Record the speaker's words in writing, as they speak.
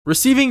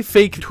Receiving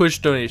fake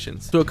Twitch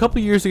donations. So a couple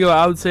years ago,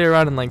 I would say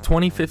around in like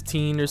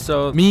 2015 or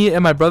so, me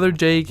and my brother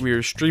Jake, we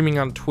were streaming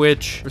on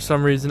Twitch for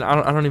some reason.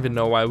 I don't even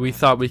know why. We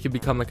thought we could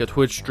become like a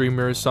Twitch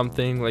streamer or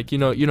something. Like, you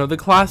know, the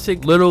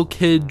classic little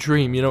kid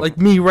dream, you know, like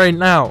me right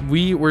now.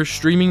 We were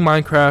streaming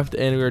Minecraft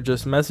and we were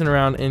just messing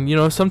around, and you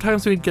know,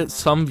 sometimes we'd get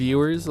some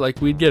viewers, like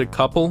we'd get a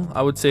couple.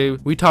 I would say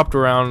we topped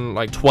around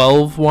like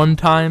 12 one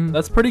time.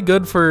 That's pretty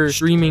good for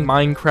streaming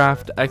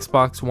Minecraft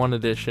Xbox One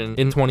edition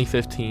in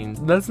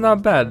 2015. That's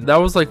not bad. That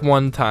was like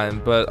one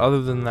time, but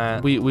other than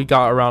that, we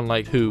got around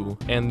like 2,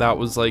 and that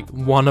was like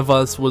one of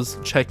us was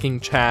checking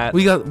chat.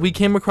 We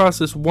came across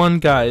this one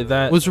guy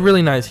that was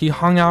really nice. He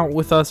hung out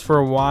with us for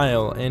a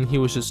while and he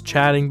was just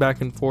chatting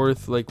back and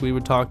forth. Like, we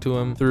would talk to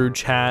him through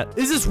chat.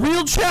 Is this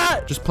real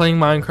chat? Just playing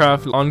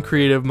Minecraft on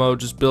creative mode,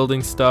 just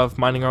building stuff,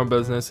 minding our own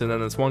business. And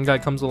then this one guy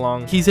comes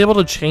along. He's able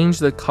to change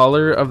the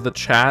color of the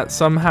chat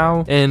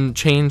somehow and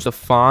change the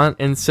font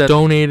and said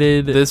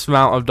donated this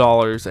amount of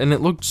dollars, and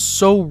it looked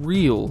so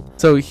real.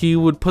 So he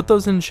would put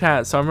those in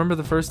chat. So I remember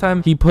the first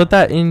time he put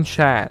that in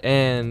chat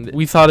and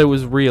we thought it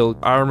was real.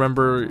 I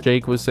remember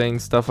Jake was saying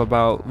stuff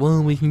about,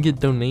 well, we can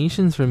get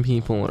donations from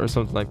people or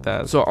something like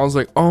that. So I was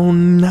like, oh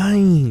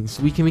nice,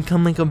 we can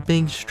become like a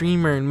big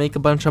streamer and make a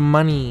bunch of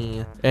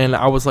money. And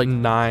I was like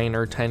 9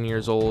 or 10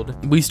 years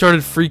old. We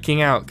started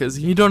freaking out because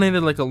he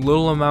donated like a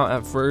little amount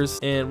at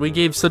first, and we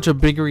gave such a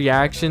big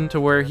reaction to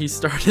where he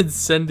started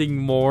sending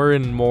more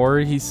and more.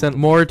 He sent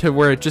more to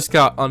where it just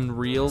got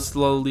unreal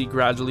slowly,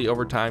 gradually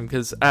over time.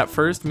 Because at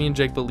first me and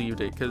Jake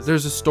believed it, because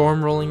there's a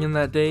storm rolling in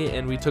that day,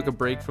 and we took a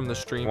break from the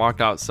stream, walked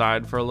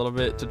outside for a little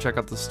bit to check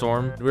out the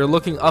storm. We were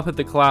looking up at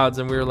the clouds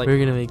and we were like, we're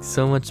gonna make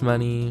so much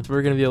money,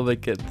 we're gonna be able to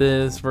get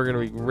this, we're gonna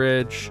be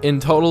rich. In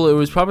total, it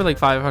was probably like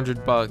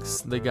 500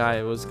 bucks the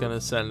guy was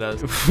gonna send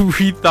us.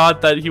 We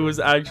thought that he was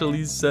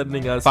actually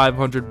sending us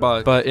 500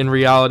 bucks, but in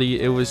reality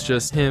it was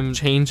just him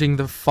changing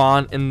the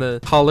font and the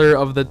color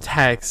of the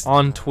text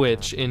on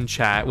Twitch in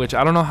chat, which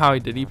I don't know how he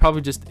did. He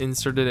probably just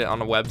inserted it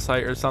on a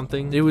website or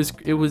something. It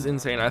was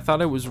insane. I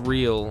thought it was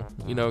real,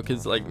 you know,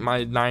 because like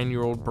my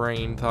 9-year-old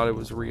brain thought it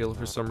was real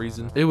for some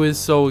reason. It was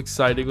so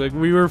exciting. Like,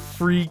 we were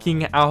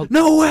freaking out.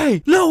 No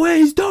way,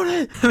 he's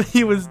donated.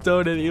 He was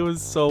donated. It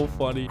was so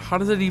funny. How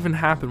does it even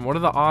happen? What are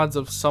the odds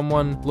of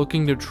someone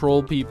looking to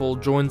troll people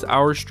joins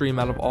our stream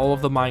out of all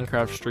of the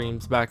Minecraft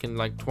streams back in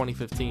like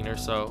 2015 or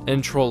so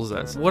and trolls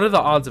us? What are the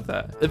odds of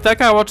that? If that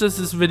guy watches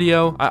this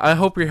video, I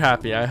hope you're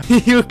happy.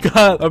 You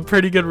got a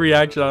pretty good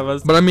reaction out of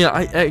us. But I mean,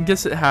 I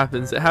guess it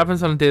happens. It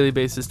happens on a daily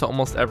basis to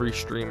almost every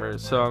streamer.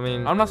 So I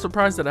mean, I'm not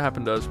surprised that it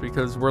happened to us,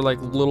 because we're like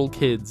little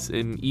kids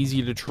and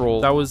easy to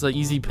troll. That was like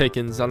easy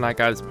pickings on that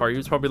guy's part. He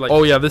was probably like,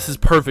 oh yeah, this is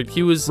perfect.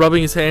 He was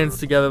rubbing his hands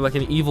together like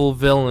an evil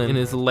villain in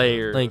his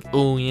lair, like,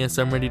 oh yes,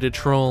 I'm ready to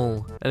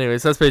troll.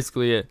 Anyways, that's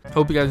basically it.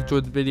 Hope you guys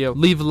enjoyed the video.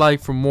 Leave a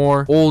like for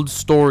more old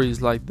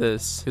stories like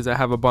this, because I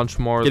have a bunch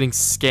more. Getting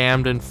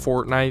scammed in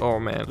Fortnite, oh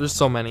man, there's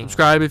so many.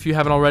 Subscribe if you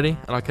haven't already,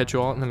 and I'll catch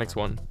you all in the next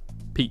one.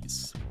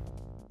 Peace.